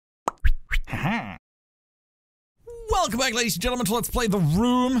Welcome back, ladies and gentlemen, to Let's Play The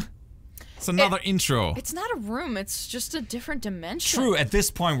Room. It's another intro. It's not a room, it's just a different dimension. True, at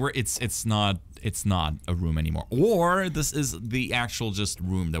this point where it's not a room anymore. Or this is the actual just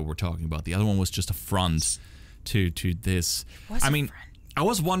room that we're talking about. The other one was just a front to this. I mean, I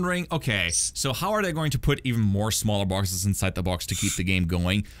was wondering, okay, so how are they going to put even more smaller boxes inside the box to keep the game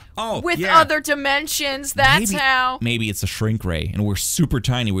going? Oh, with yeah. other dimensions, that's how. Maybe it's a shrink ray, and we're super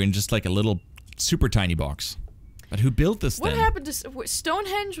tiny. We're in just like a little super tiny box. But who built this thing? What happened to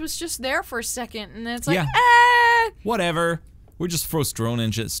Stonehenge? Was just there for a second, and then it's like, whatever. We just throw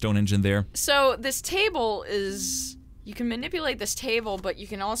Stonehenge in there. So this table is, you can manipulate this table, but you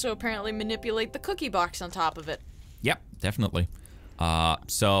can also apparently manipulate the cookie box on top of it. Yep, definitely.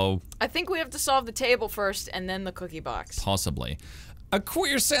 So I think we have to solve the table first, and then the cookie box. Possibly. A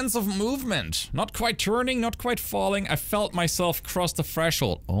queer sense of movement. Not quite turning, not quite falling. I felt myself cross the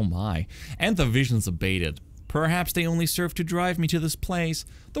threshold. Oh my. And the visions abated. Perhaps they only serve to drive me to this place.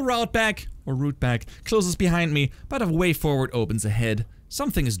 The route back closes behind me, but a way forward opens ahead.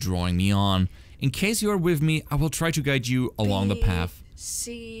 Something is drawing me on. In case you are with me, I will try to guide you along the path.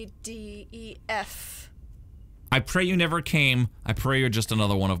 C, D, E, F. I pray you never came. I pray you're just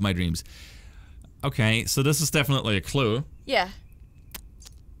another one of my dreams. Okay, so this is definitely a clue. Yeah.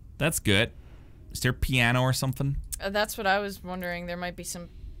 That's good. Is there a piano or something? That's what I was wondering. There might be some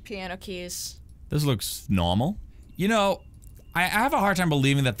piano keys. This looks normal. You know, I have a hard time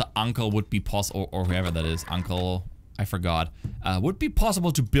believing that the uncle would be possible, or whoever that is, uncle, I forgot, would be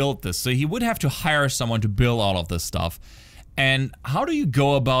possible to build this. So he would have to hire someone to build all of this stuff. And how do you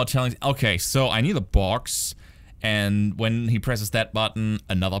go about telling, okay, so I need a box, and when he presses that button,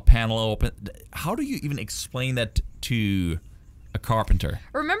 another panel opens. How do you even explain that to a carpenter?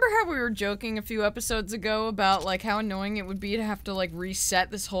 Remember how we were joking a few episodes ago about like how annoying it would be to have to like reset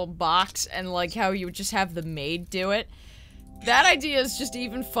this whole box, and like how you would just have the maid do it? That idea is just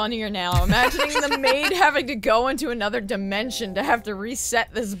even funnier now. Imagining the maid having to go into another dimension to have to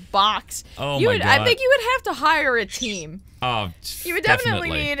reset this box. Oh my God. I think you would have to hire a team. Oh, you would definitely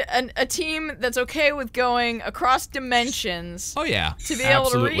need a team that's okay with going across dimensions. Oh yeah, to be able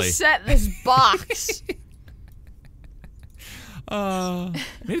to reset this box.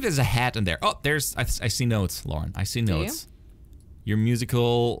 Maybe there's a hat in there. Oh, I see notes, Lauren. I see notes. Your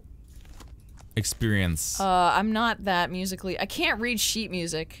musical experience. I'm not that musically. I can't read sheet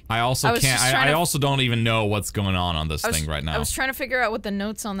music. I also can't. I also don't even know what's going on this thing right now. I was trying to figure out what the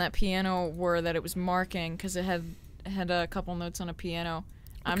notes on that piano were that it was marking, because it had a couple notes on a piano.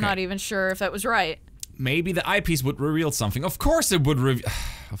 I'm not even sure if that was right. Maybe the eyepiece would reveal something. Of course it would reveal.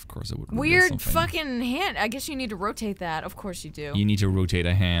 Of course it would reveal weird something. fucking hand. I guess you need to rotate that. Of course you do. You need to rotate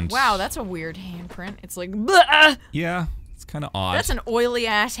a hand. Wow, that's a weird handprint. It's like, bleh! Yeah, it's kind of odd. That's an oily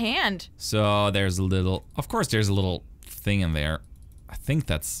ass hand. So there's a little. Of course, there's a little thing in there. I think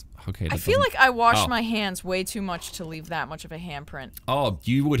that's okay. I feel like I wash my hands way too much to leave that much of a handprint. Oh,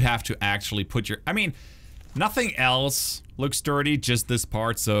 you would have to actually put your. I mean, nothing else looks dirty. Just this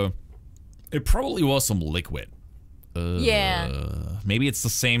part. So it probably was some liquid. Yeah. Maybe it's the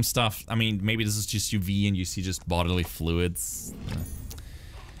same stuff. I mean, maybe this is just UV and you see just bodily fluids.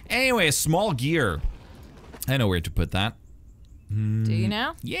 Anyway, a small gear. I know where to put that. Do you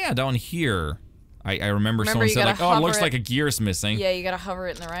now? Yeah, down here. I remember someone said like, oh, it looks like a gear's missing. Yeah, you gotta hover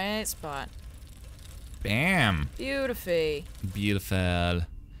it in the right spot. Bam. Beautiful. Beautiful.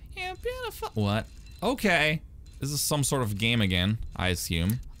 Yeah, beautiful. What? Okay. This is some sort of game again, I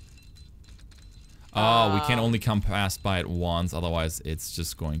assume. Oh, we can only come past by it once, otherwise it's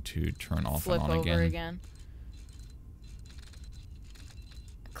just going to turn off and on again. Flip over again.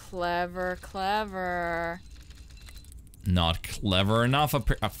 Clever, clever. Not clever enough.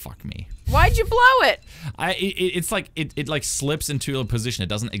 Fuck me. Why'd you blow it? It's like it like slips into a position. It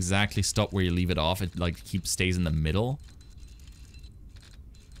doesn't exactly stop where you leave it off. It like stays in the middle.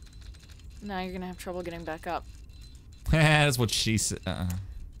 Now you're gonna have trouble getting back up. That's what she said.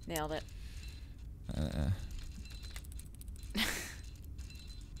 Nailed it.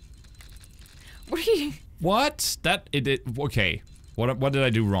 What are you? What? Okay. What did I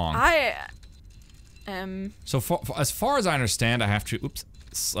do wrong? So as far as I understand, I have to. Oops.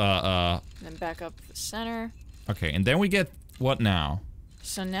 Then back up the center. Okay, and then we get what now?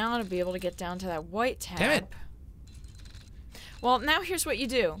 So now to be able to get down to that white tab. Damn it. Well, now here's what you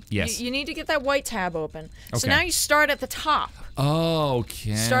do. Yes. You need to get that white tab open. Okay. So now you start at the top. Oh,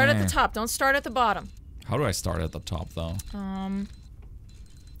 okay. Start at the top. Don't start at the bottom. How do I start at the top, though? I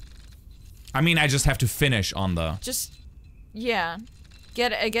mean, I just have to finish on the... Yeah.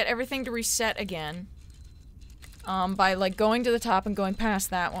 Get everything to reset again. By, like, going to the top and going past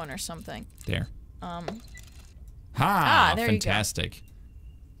that one or something. There. Ha! there you go. Fantastic.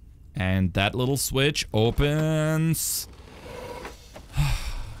 And that little switch opens.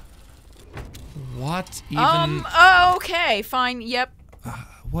 What even? Oh, okay, fine. Yep.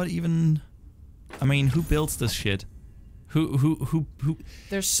 What even? I mean, who builds this shit? Who?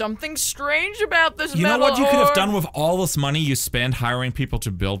 There's something strange about this You know metal what you could have orb. done with all this money you spent hiring people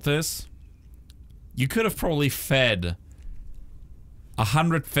to build this? You could have probably fed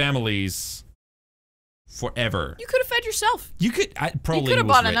 100 families forever. You could have fed yourself. You could probably. You could have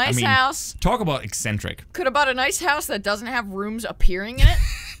was bought a right. nice I mean, house. Talk about eccentric. Could have bought a nice house that doesn't have rooms appearing in it.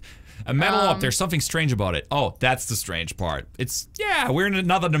 A metal orb, there's something strange about it. Oh, that's the strange part. It's, yeah, we're in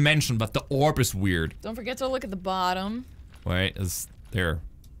another dimension, but the orb is weird. Don't forget to look at the bottom. Wait, is there?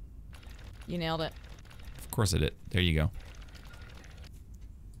 You nailed it. Of course I did. There you go.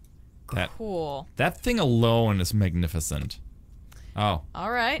 Cool. That thing alone is magnificent. Oh.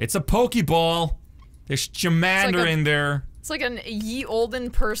 Alright. It's a Pokeball. There's Charmander in there. It's like an Ye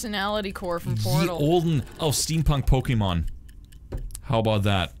Olden personality core from Portal. Ye olden. Oh, steampunk Pokemon. How about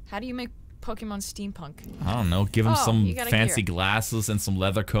that? How do you make Pokemon steampunk? I don't know. Give them some you got a fancy gear. glasses and some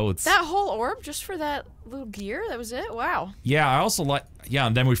leather coats. That whole orb just for that little gear? That was it? Wow. Yeah, I also like. Yeah,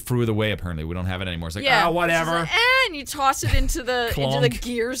 and then we threw it away. Apparently, we don't have it anymore. It's like, Yeah. whatever. It's just like, and you toss it into the Clonk.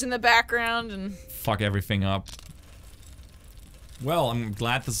 gears in the background and Fuck everything up. Well, I'm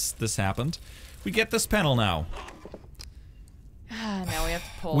glad this happened. We get this panel now. now we have to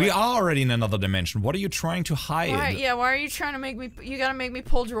pull We it. are already in another dimension. What are you trying to hide? Why are you trying to make me? You gotta make me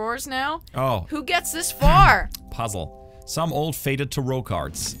pull drawers now. Oh, Who gets this far? puzzle. Some old faded tarot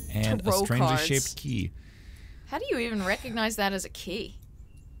cards and a Tarot strangely cards. shaped key. How do you even recognize that as a key?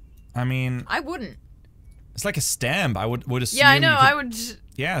 I mean, I wouldn't. it's like a stamp. I would assume. Yeah, I know. you could- I would.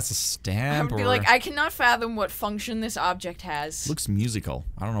 Yeah, it's a stamp. I would be or like, I cannot fathom what function this object has. looks musical.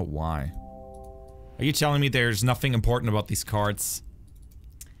 I don't know why. Are you telling me there's nothing important about these cards?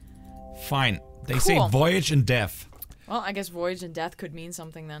 Fine. They say Cool. voyage and death. Well, I guess voyage and death could mean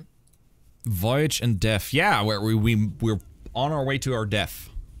something then. Voyage and death. Yeah, we're on our way to our death.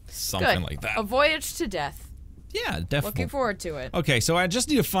 Something Good. like that. A voyage to death. Yeah, definitely. Looking forward to it. Okay, so I just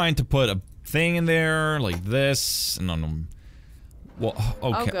need to put a thing in there like this. No. Well,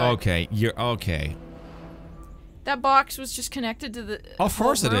 okay, good. okay, you're okay. That box was just connected to the. Of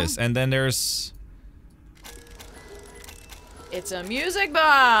course whole it room? is. And then there's, It's a music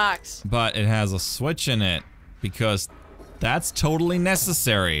box. but it has a switch in it because that's totally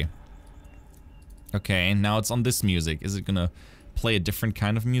necessary. Okay, now it's on this music. Is it gonna play a different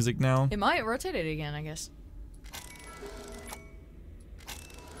kind of music now? It might rotate it again, I guess.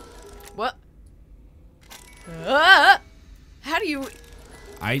 What? How do you?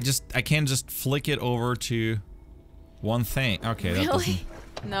 I can't just flick it over to one thing. Okay, that doesn't. Really?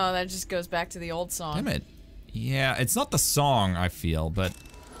 No, that just goes back to the old song. Damn it. Yeah, it's not the song, I feel, but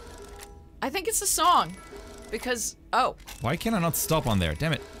I think it's the song. Because, oh. why can I not stop on there?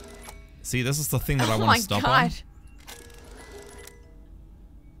 Damn it. See, this is the thing that I Oh want my to stop God. on.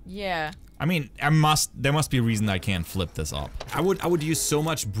 Yeah. I mean, there must be a reason I can't flip this up. I would use so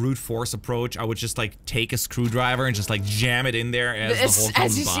much brute force approach. I would just like take a screwdriver and just like jam it in there as the whole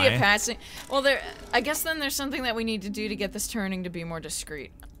As goes you by. see it passing. Well, I guess then there's something that we need to do to get this turning to be more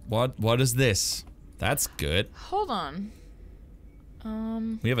discreet. What is this? That's good. Hold on.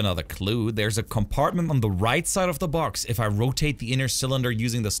 We have another clue. There's a compartment on the right side of the box. If I rotate the inner cylinder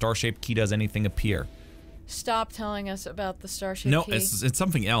using the star-shaped key, does anything appear? Stop telling us about the star-shaped No, key. it's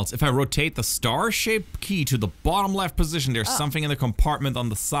something else. If I rotate the star-shaped key to the bottom left position, there's something in the compartment on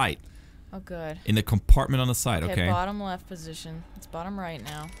the side. Oh, good. In the compartment on the side, okay. Bottom left position. It's bottom right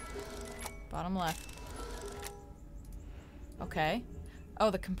now. Bottom left. Okay. Oh,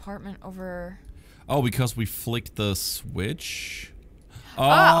 the compartment over... Oh, because we flicked the switch?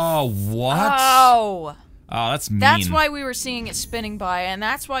 Oh, what? Oh! Oh, that's mean. That's why we were seeing it spinning by, and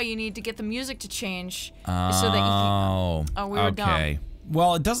that's why you need to get the music to change so that you can... Oh, we were okay. dumb.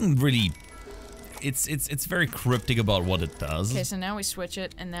 Well, it doesn't really... It's very cryptic about what it does. Okay, so now we switch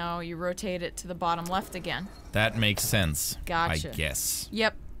it, and now you rotate it to the bottom left again. That makes sense. Gotcha. I guess.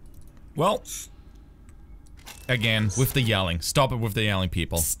 Yep. Well, again, with the yelling. Stop it with the yelling,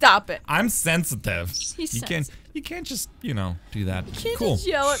 people. Stop it. I'm sensitive. He's You can't just, you know, do that. Can't Cool. just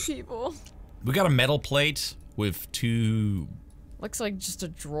yell at people. We got a metal plate with two... Looks like just a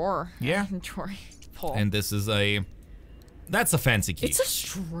drawer. Yeah. Drawer pull. And this is a... That's a fancy key. It's a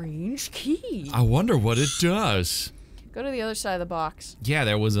strange key. I wonder what it does. Go to the other side of the box. Yeah,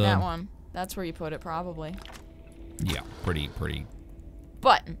 there was a... That one. That's where you put it, probably. Yeah, pretty...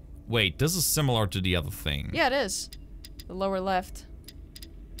 Button. Wait, this is similar to the other thing. Yeah, it is. The lower left.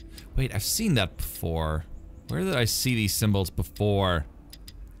 Wait, I've seen that before. Where did I see these symbols before?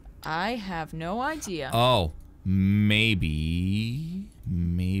 I have no idea. Oh, maybe.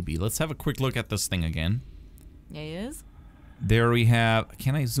 Let's have a quick look at this thing again. Yes. There we have.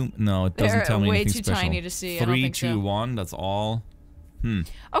 Can I zoom? No, it doesn't tell me way anything too special. tiny to see. 3, 2, so. 1. That's all.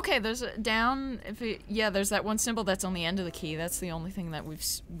 Okay, there's a down. Yeah, there's that one symbol that's on the end of the key. That's the only thing that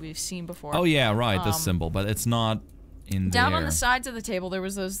we've seen before. Oh yeah, right. This symbol, but it's not in down there. on the sides of the table, there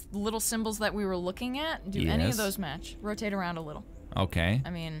was those little symbols that we were looking at. Do any of Yes. those match? Rotate around a little. Okay. I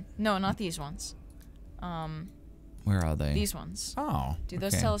mean, no, not these ones. Where are they? These ones. Oh. Do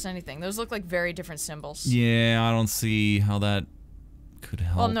those tell us anything? Those look like very different symbols. Yeah, I don't see how that could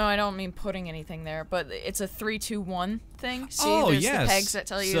help. Well, no, I don't mean putting anything there, but it's a 3, 2, 1 thing. See, Oh, there's yes. the pegs that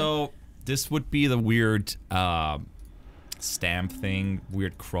tell you. So this would be the weird stamp thing,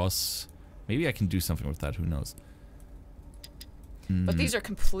 weird cross. Maybe I can do something with that. Who knows? But these are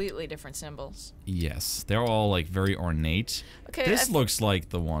completely different symbols. Yes, they're all like very ornate. Okay, This looks like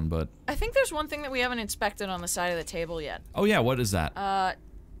the one, but I think there's one thing that we haven't inspected on the side of the table yet. oh yeah, what is that?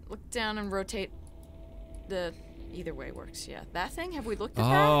 Look down and rotate the. Either way works. Yeah, that thing. Have we looked at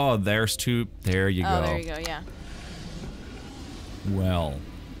Oh, there's two. There you that? go. Oh, there you go. Yeah. Well.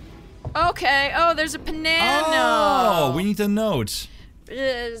 Okay. Oh, there's a banana. Oh, we need a note.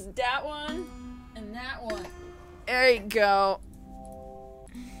 There's that one and that one. There you go.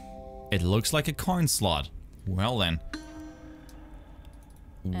 It looks like a coin slot. Well then.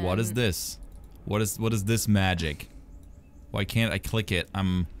 What is this? What is this magic? Why can't I click it?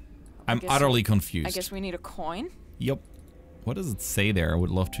 I'm utterly confused. I guess we need a coin. Yep. What does it say there? I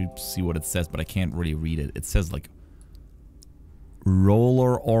would love to see what it says, but I can't really read it. It says like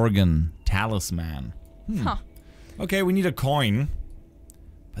roller organ talisman. Huh. Okay, we need a coin.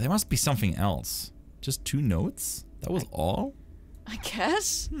 But there must be something else. Just 2 notes? That was all? I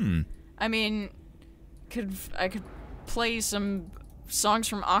guess. I mean, I could play some songs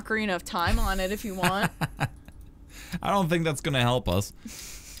from Ocarina of Time on it if you want. I don't think that's gonna help us.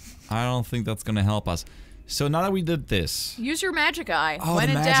 I don't think that's gonna help us. So now that we did this. Use your magic eye. Oh, when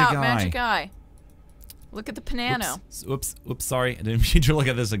the in magic doubt, eye. magic eye. Look at the piano. Oops, sorry. I didn't mean to look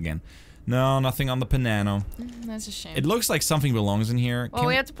at this again. No, nothing on the piano. That's a shame. It looks like something belongs in here. Well,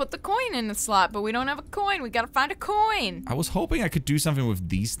 we have to put the coin in the slot, but we don't have a coin. We gotta find a coin. I was hoping I could do something with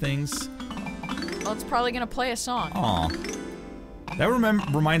these things. Well, it's probably gonna play a song. Aw. That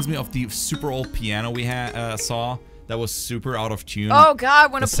reminds me of the super old piano we saw. That was super out of tune. Oh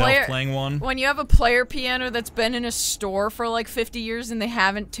God, when the a player, self-playing one. when you have a player piano that's been in a store for like 50 years and they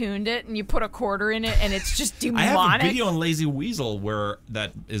haven't tuned it, and you put a quarter in it and it's just demonic. I have a video on Lazy Weasel where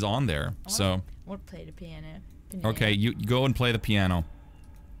that is on there. So. We'll play the piano. Okay, you go and play the piano.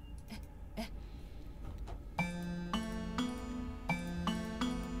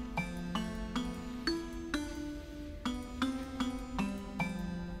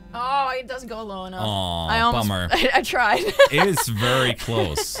 Oh, it doesn't go low enough. Aw, bummer. I tried. It's very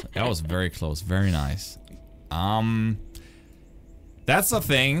close. That was very close. Very nice. That's a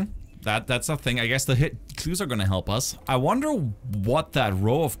thing. That's a thing. I guess the hit clues are gonna help us. I wonder what that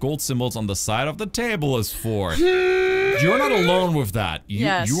row of gold symbols on the side of the table is for. You're not alone with that.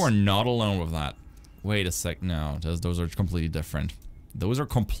 Yes. You are not alone with that. Wait a sec. No, those are completely different. Those are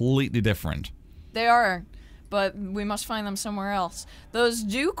completely different. They are, but we must find them somewhere else. Those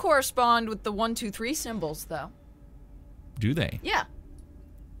do correspond with the 1, 2, 3 symbols, though. Do they? Yeah.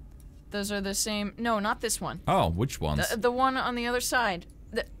 Those are the same. No, not this one. Oh, which ones? The one on the other side.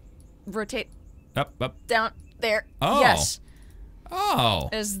 Rotate Up. down there. Oh. Yes. Oh.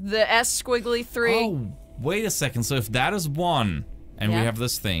 Is the S squiggly 3. Oh, wait a second. So if that is 1, and we Yeah. have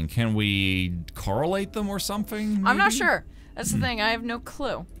this thing, can we correlate them or something? I'm not maybe? sure. That's the thing. I have no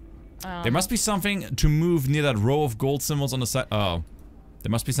clue. There must be something to move near that row of gold symbols on the side. Oh. There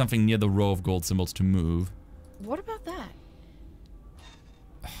must be something near the row of gold symbols to move. What about that?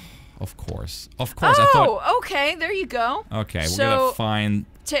 Of course. Of course. I thought. Oh, okay. There you go. Okay, we're So, gonna find.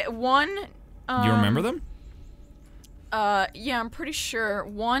 One. You remember them? Yeah, I'm pretty sure.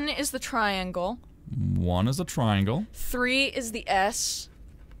 1 is the triangle. 1 is a triangle. 3 is the S.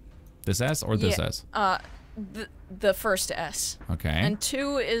 This S or this Yeah, S? The first S. Okay. And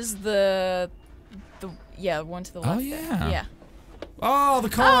 2 is the one to the left. Oh, there. yeah. Yeah. Oh, the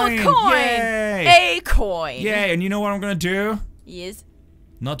coin! Oh, coin! Yay! A coin. Yay! And you know what I'm gonna do? Yes.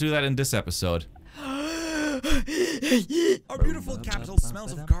 Not do that in this episode. Our beautiful capital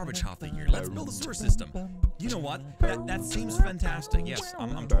smells of garbage half the year. Let's build a sewer system. You know what? That seems fantastic. Yes,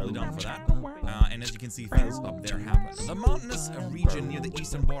 I'm totally down for that. And as you can see, things up there happen. The mountainous region near the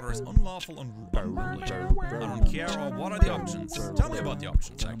eastern border is unlawful and unruly. I don't care, or what are the options? Tell me about the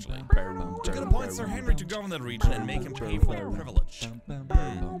options, actually. We could appoint Sir Henry to govern that region and make him pay for the privilege.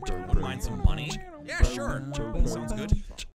 Wouldn't mind some money? Yeah, sure. Sounds good.